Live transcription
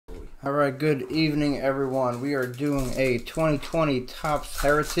Alright, good evening everyone. We are doing a 2020 Topps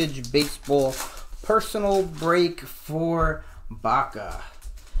Heritage Baseball personal break for Baca.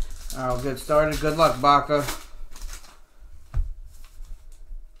 I'll get started. Good luck, Baca.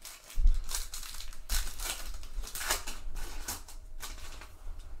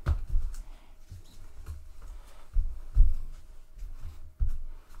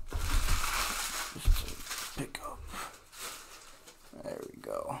 Pick up. There we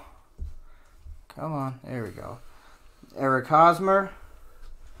go. Come on, there we go. Eric Hosmer,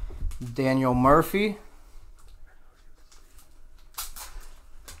 Daniel Murphy,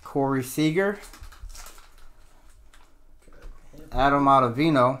 Corey Seager, Adam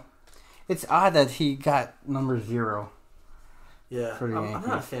Ottavino. It's odd that he got number 0. Yeah, for the I'm Yankees.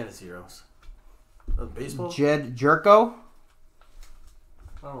 not a fan of zeros. Baseball? Jed Jerko,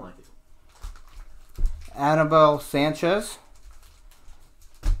 I don't like it. Anibal Sanchez,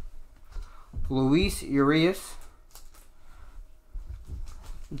 Luis Urias,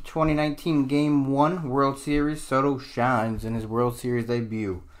 2019 Game 1 World Series. Soto shines in his World Series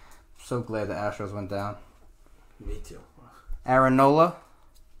debut. So glad the Astros went down. Me too. Aaron Nola,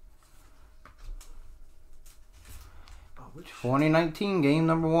 Oh, which? 2019 Game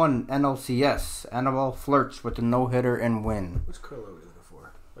Number 1 NLCS. Anibal flirts with the no-hitter and win. Which color are we looking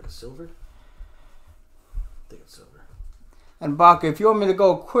for? Like a silver? I think it's silver. And Baca, if you want me to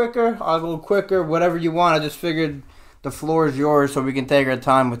go quicker, I'll go quicker. Whatever you want. I just figured the floor is yours so we can take our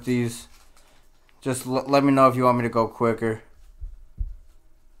time with these. Just let me know if you want me to go quicker.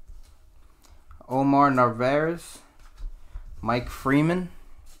 Omar Narvaez, Mike Freeman,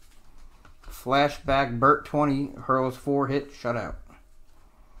 flashback Burt 20 hurls 4-hit shutout.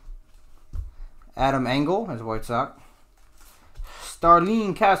 Adam Engel as White Sox.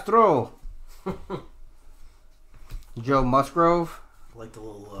 Starlene Castro. Joe Musgrove, I like the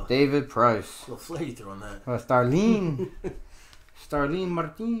little David Price. little flair you threw on that. Starlene. Starlene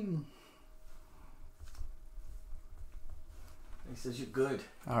Martin. He says you're good.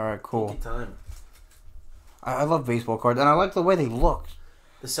 Alright, cool. Take your time. I love baseball cards, and I like the way they look.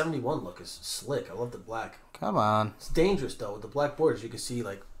 The 71 look is slick. I love the black. Come on. It's dangerous though. With the black borders, you can see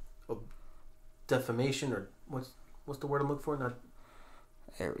like a deformation or what's the word I'm looking for? Not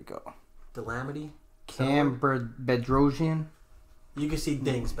There we go. delamity. Cam Bedrosian. You can see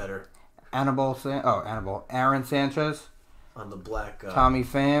things better Aaron Sanchez. on the black. Tommy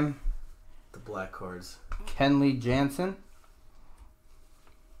Pham. The black cards. Kenley Jansen.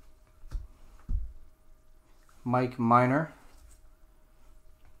 Mike Minor.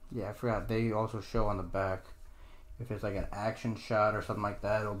 Yeah, I forgot. They also show on the back. If it's like an action shot or something like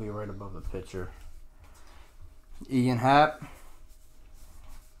that, it'll be right above the picture. Ian Happ.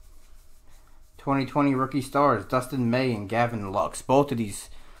 2020 rookie stars Dustin May and Gavin Lux. Both of these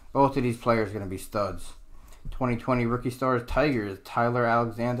players are going to be studs. 2020 rookie stars Tigers Tyler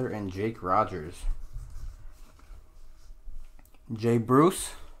Alexander and Jake Rogers. Jay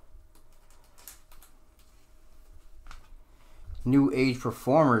Bruce. New age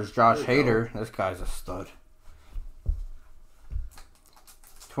performers Josh Hader. This guy's a stud.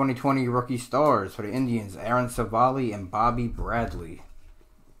 2020 rookie stars for the Indians Aaron Savali and Bobby Bradley.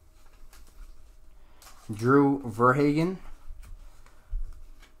 Drew Verhagen.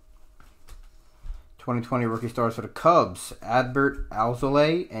 2020 rookie stars for the Cubs Adbert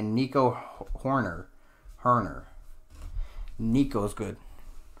Alzolay and Nico Herner. Nico's good.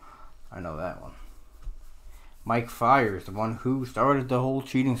 I know that one. Mike Fiers, the one who started the whole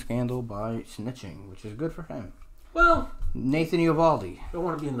cheating scandal by snitching, which is good for him. Well, Nathan Eovaldi. don't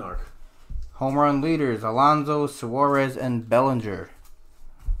want to be a narc. Home run leaders Alonso, Suarez, and Bellinger.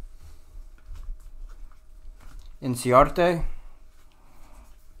 Inciarte.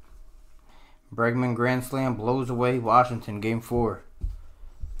 Bregman Grand Slam blows away Washington Game 4.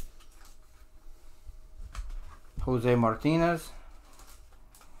 Jose Martinez.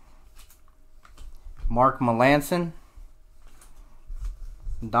 Mark Melanson.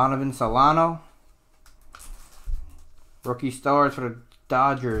 Donovan Solano. Rookie stars for the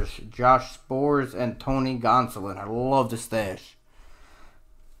Dodgers Josh Sborz and Tony Gonsolin. I love the stash.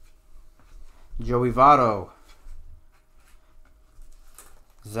 Joey Votto.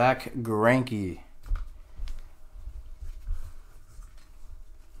 Zach Greinke.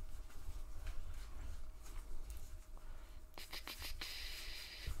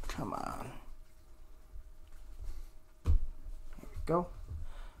 Come on. There we go.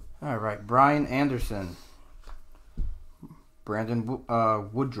 All right, Brian Anderson. Brandon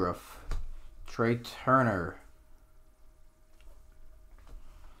Woodruff. Trey Turner.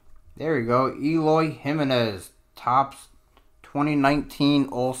 There you go. Eloy Jimenez. Topps 2019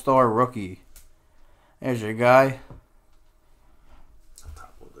 All-Star Rookie. There's your guy. On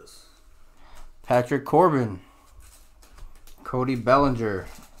top of this. Patrick Corbin. Cody Bellinger.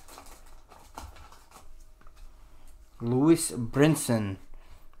 Louis Brinson.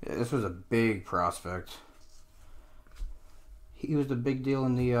 Yeah, this was a big prospect. He was the big deal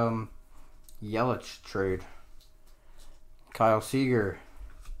in the Yelich trade. Kyle Seager.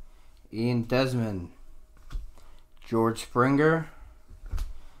 Ian Desmond. George Springer.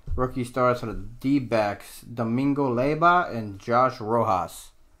 Rookie stars for the D-backs, Domingo Leyba and Josh Rojas.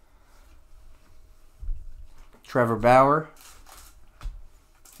 Trevor Bauer.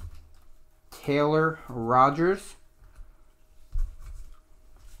 Taylor Rogers.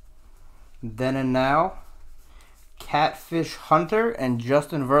 Then and Now. Catfish Hunter and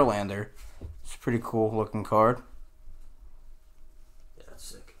Justin Verlander. It's a pretty cool looking card. Yeah, that's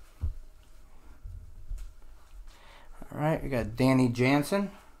sick. Alright, we got Danny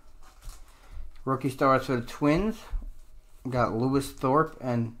Jansen. Rookie stars for the Twins. We got Lewis Thorpe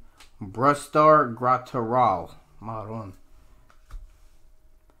and Brusdar Graterol. Maroon.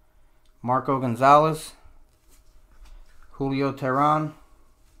 Marco Gonzalez. Julio Teheran.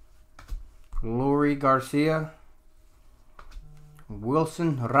 Leury Garcia.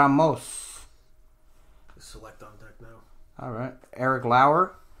 Wilson Ramos. Select on deck now. Alright. Eric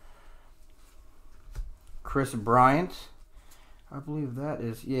Lauer. Chris Bryant. I believe that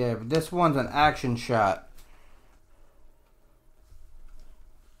is... Yeah, but this one's an action shot.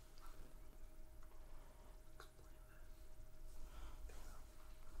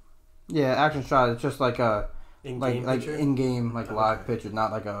 Yeah, action shot. It's just like a... In-game like picture? in-game, like Okay. live picture,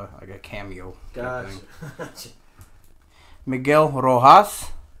 not like a cameo. type Gotcha. thing. Miguel Rojas.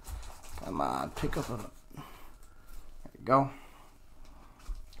 Come on, pick up a... There you go.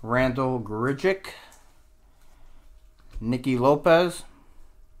 Randall Grigic. Nicky Lopez.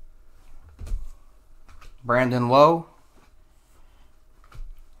 Brandon Lowe.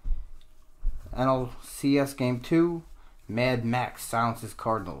 NLCS Game 2. Mad Max silences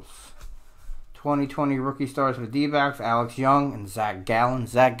Cardinals. 2020 rookie stars for the D-backs, Alex Young and Zach Gallen.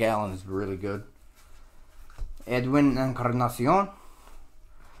 Zach Gallen is really good. Edwin Encarnacion.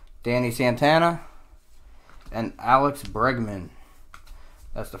 Danny Santana. And Alex Bregman.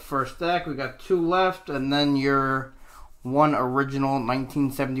 That's the first deck. We got 2 left, and then your one original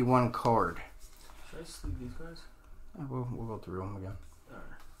 1971 card. Should I sleeve these guys? We'll go through them again.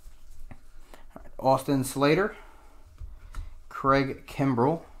 Alright. Austin Slater. Craig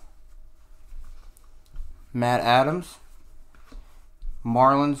Kimbrell. Matt Adams.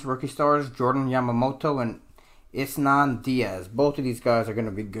 Marlins rookie stars Jordan Yamamoto and Isnan Diaz. Both of these guys are going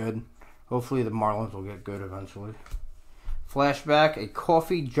to be good. Hopefully the Marlins will get good eventually. Flashback, a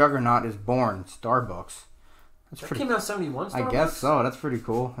coffee juggernaut is born. Starbucks. That's That pretty. came out 71 Starbucks? I guess so. That's pretty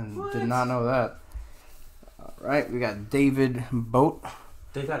cool. And What? did not know that. All right, we got David Boat.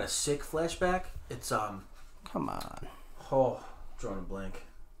 They got a sick flashback. It's Come on. oh, drawing a blank.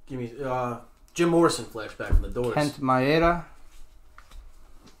 Give me Jim Morrison flashback from the Doors. Kent Maeda.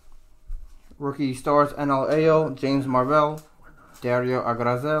 Rookie stars NLAO, James Marvell, Dario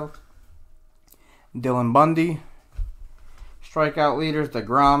Agrazel, Dylan Bundy. Strikeout leaders,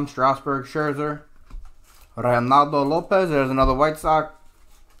 DeGrom, Strasburg, Scherzer, Reynaldo Lopez. There's another White Sox.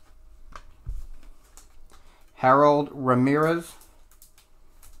 Harold Ramirez.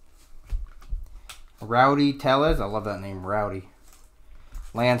 Rowdy Tellez. I love that name, Rowdy.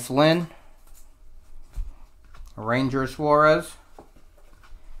 Lance Lynn. Ranger Suarez.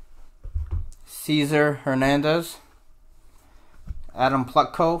 Cesar Hernandez. Adam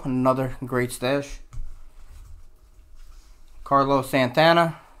Plutko, another great stash. Carlos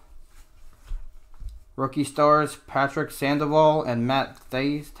Santana. Rookie stars Patrick Sandoval and Matt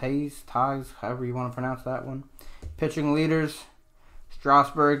Tays, however you want to pronounce that one. Pitching leaders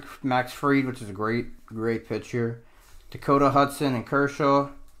Strasburg, Max Fried, which is a great pitcher. Dakota Hudson and Kershaw.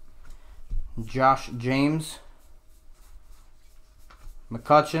 Josh James.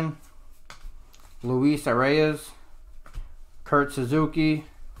 McCutchen. Luis Arias. Kurt Suzuki.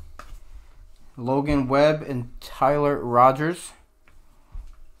 Logan Webb and Tyler Rogers.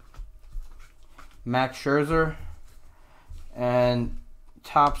 Max Scherzer. And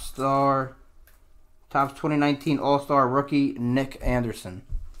Topps 2019 All-Star rookie Nick Anderson.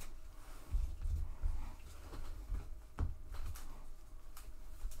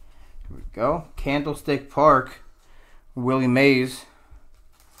 Here we go. Candlestick Park. Willie Mays.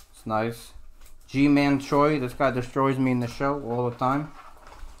 It's nice. G-Man Choi. This guy destroys me in the show all the time.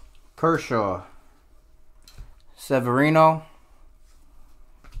 Kershaw. Severino.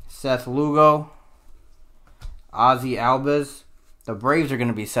 Seth Lugo. Ozzy Albies. The Braves are going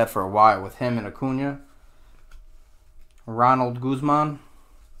to be set for a while with him and Acuna. Ronald Guzman.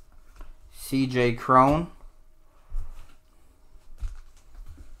 CJ Cron.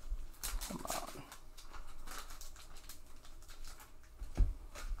 Come on.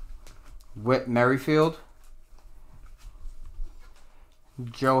 Whit Merrifield.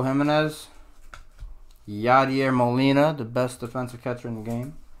 Joe Jimenez. Yadier Molina, the best defensive catcher in the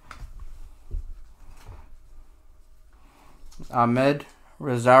game. Ahmed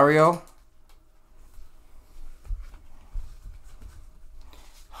Rosario.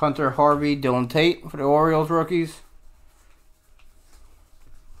 Hunter Harvey, Dylan Tate for the Orioles rookies.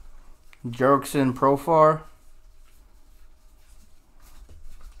 Jurickson Profar.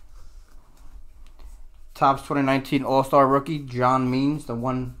 Topps 2019 All-Star rookie, John Means, the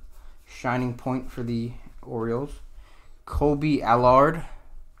one shining point for the Orioles. Kobe Allard.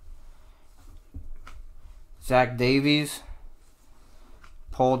 Zach Davies.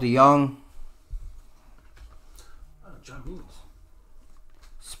 Paul DeYoung. John Means.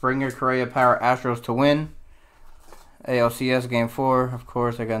 Springer Correa Power Astros to win. ALCS Game 4, of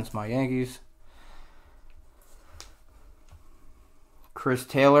course, against my Yankees. Chris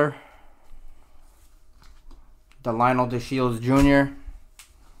Taylor. Lionel DeShields Jr.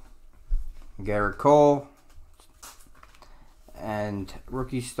 Garrett Cole. And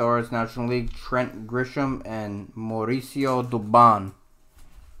Rookie Stars National League Trent Grisham and Mauricio Dubon.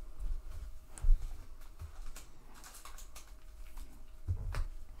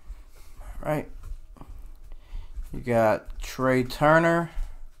 Right. You got Trey Turner,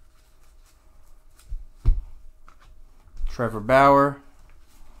 Trevor Bauer,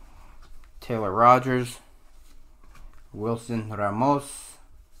 Taylor Rogers, Wilson Ramos,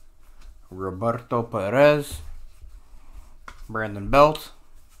 Roberto Perez, Brandon Belt,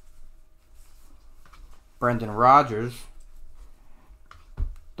 Brendan Rodgers,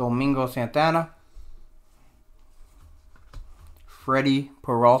 Domingo Santana, Freddie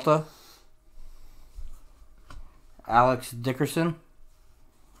Peralta, Alex Dickerson,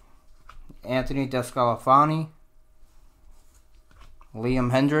 Anthony Descalafani,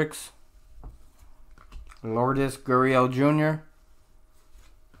 Liam Hendricks, Lourdes Gurriel Jr.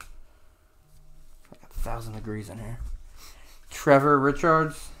 1,000 degrees in here. Trevor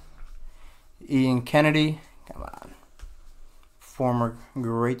Richards, Ian Kennedy, come on, former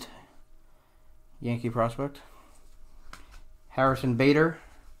great Yankee prospect. Harrison Bader,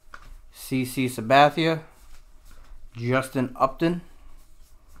 CC Sabathia, Justin Upton,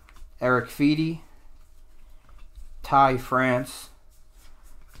 Eric Feedy, Ty France,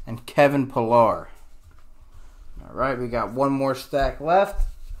 and Kevin Pillar. Alright, we got one more stack left.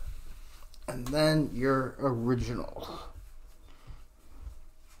 And then your original.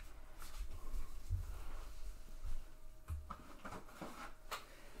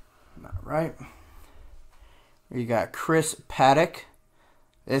 Alright. We got Chris Paddock.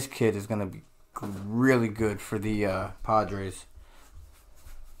 This kid is going to be really good for the Padres.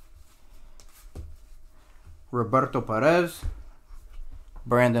 Roberto Perez,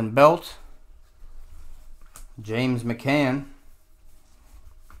 Brandon Belt, James McCann,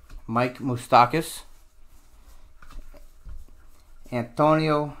 Mike Moustakas,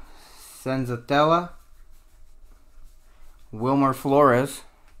 Antonio Senzatella, Wilmer Flores,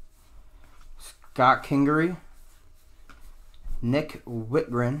 Scott Kingery, Nick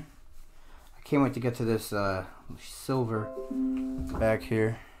Whitgren. I can't wait to get to this silver back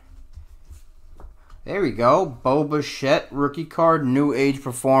here. There we go. Bo Bichette, rookie card, New Age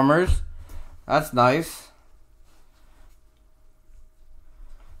Performers. That's nice.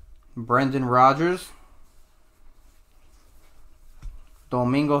 Brendan Rodgers.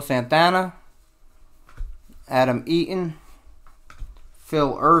 Domingo Santana. Adam Eaton.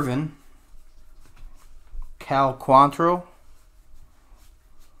 Phil Irvin. Cal Quantrill.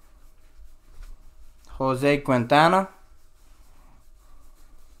 Jose Quintana.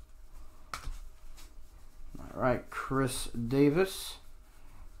 Alright, Chris Davis.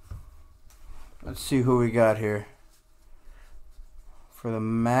 Let's see who we got here. For the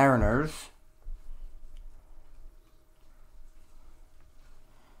Mariners.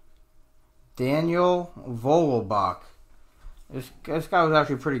 Daniel Vogelbach. This guy was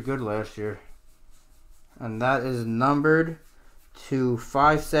actually pretty good last year. And that is numbered to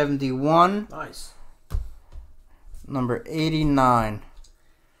 571. Nice. Number 89.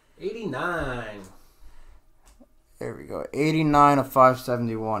 89. There we go. 89 of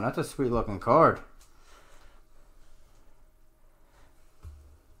 571. That's a sweet looking card.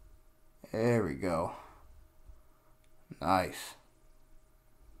 There we go. Nice.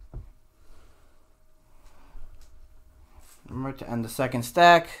 Remember to end the second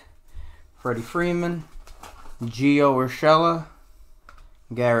stack. Freddie Freeman, Gio Urshela,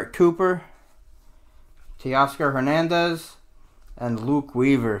 Garrett Cooper, Teoscar Hernandez, and Luke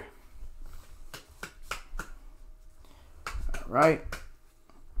Weaver. All right.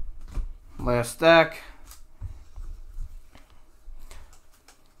 Last stack.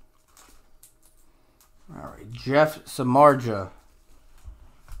 All right. Jeff Samardzija,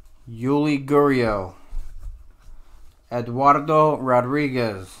 Yuli Gurriel, Eduardo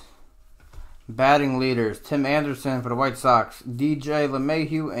Rodriguez. Batting leaders, Tim Anderson for the White Sox, DJ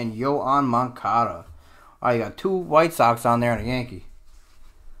LeMahieu, and Yoan Moncada. Oh, you got 2 White Sox on there and a Yankee.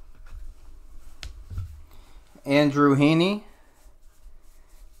 Andrew Heaney.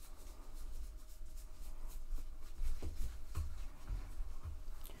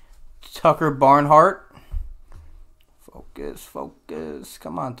 Tucker Barnhart. Focus, focus.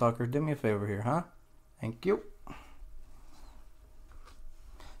 Come on, Tucker. Do me a favor here, huh? Thank you.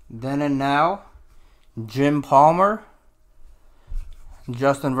 Then and now, Jim Palmer,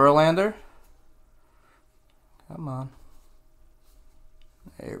 Justin Verlander. Come on.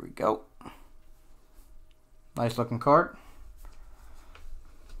 There we go. Nice looking card.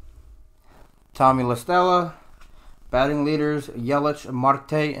 Tommy La Stella. Batting leaders, Yelich,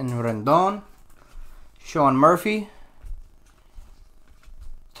 Marte, and Rendon. Sean Murphy.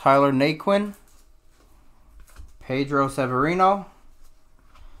 Tyler Naquin. Pedro Severino.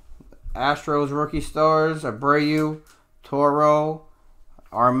 Astros rookie stars, Abreu, Toro,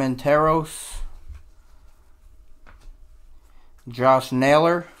 Armenteros, Josh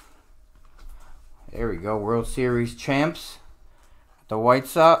Naylor. There we go, World Series champs. The White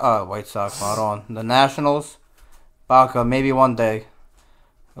Sox, not on. The Nationals, Baca, maybe one day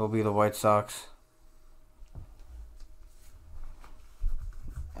it'll be the White Sox.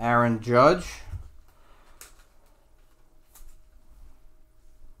 Aaron Judge.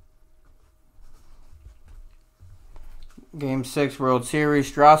 Game 6 World Series,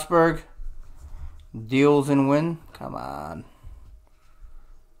 Strasburg. Deals and win. Come on.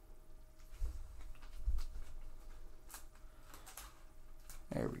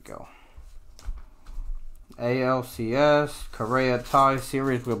 There we go. ALCS, Correa tie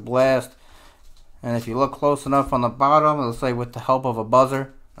series with Blast. And if you look close enough on the bottom, it'll say with the help of a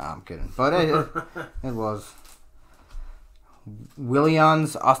buzzer. Nah, I'm kidding. But it was.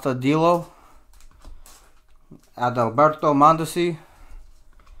 Willians Astudillo. Adalberto Mondesi,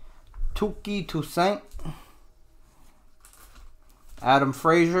 Tuki Toussaint, Adam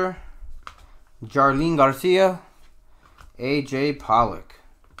Frazier, Jarlene Garcia, AJ Pollock.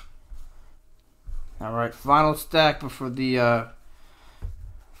 All right, final stack before the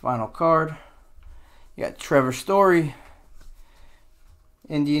final card. You got Trevor Story,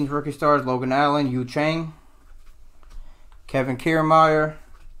 Indians rookie stars, Logan Allen, Yu Chang, Kevin Kiermaier,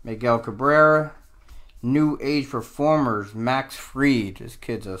 Miguel Cabrera. New age performers, Max Fried. This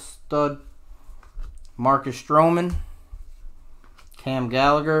kid's a stud. Marcus Stroman. Cam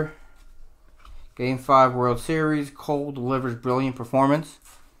Gallagher. Game 5 World Series. Cole delivers brilliant performance.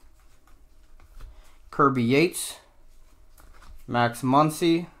 Kirby Yates. Max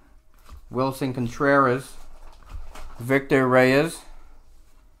Muncy. Wilson Contreras. Victor Reyes.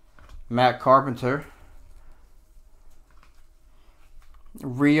 Matt Carpenter.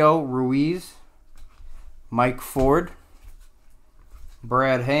 Rio Ruiz. Mike Ford,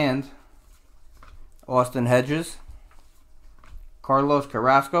 Brad Hand, Austin Hedges, Carlos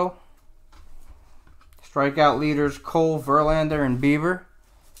Carrasco, strikeout leaders Cole, Verlander, and Bieber,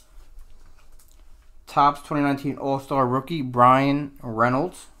 Topps 2019 All-Star rookie Brian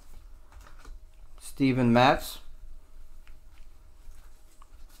Reynolds, Steven Matz,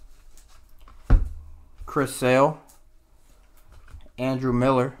 Chris Sale, Andrew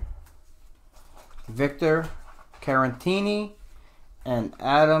Miller, Victor Carantini, and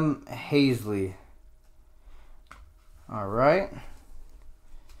Adam Hazley. All right.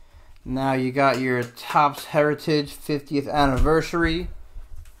 Now you got your Topps Heritage 50th anniversary.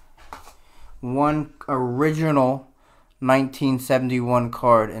 One original 1971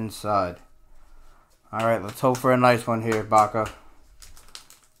 card inside. All right, let's hope for a nice one here, Baca.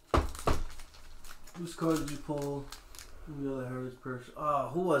 Whose card did you pull? The other Heritage person. Oh,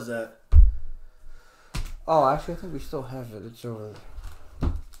 who was that? Oh, actually, I think we still have it. It's over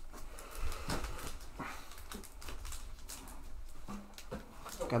there.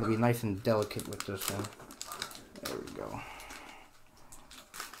 Gotta be nice and delicate with this one. There we go.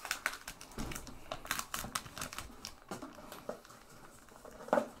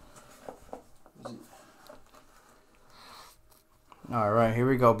 Alright, here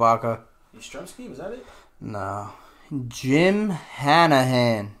we go, Baca. Yastrzemski, was that it? No. Jim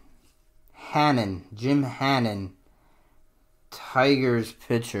Hannon. Jim Hannon. Tigers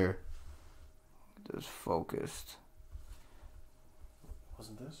pitcher. Just focused.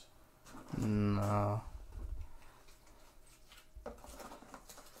 Wasn't this? No.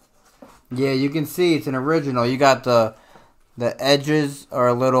 Yeah, you can see it's an original. You got the edges are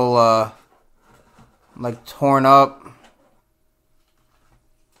a little like torn up.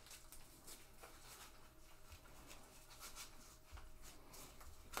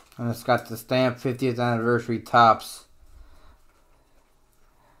 And it's got the stamp 50th anniversary tops.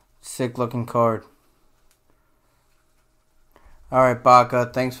 Sick looking card. Alright,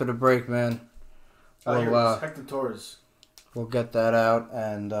 Baca, thanks for the break, man. Here's Hector Torres. We'll get that out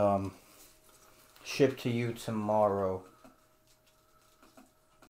and ship to you tomorrow.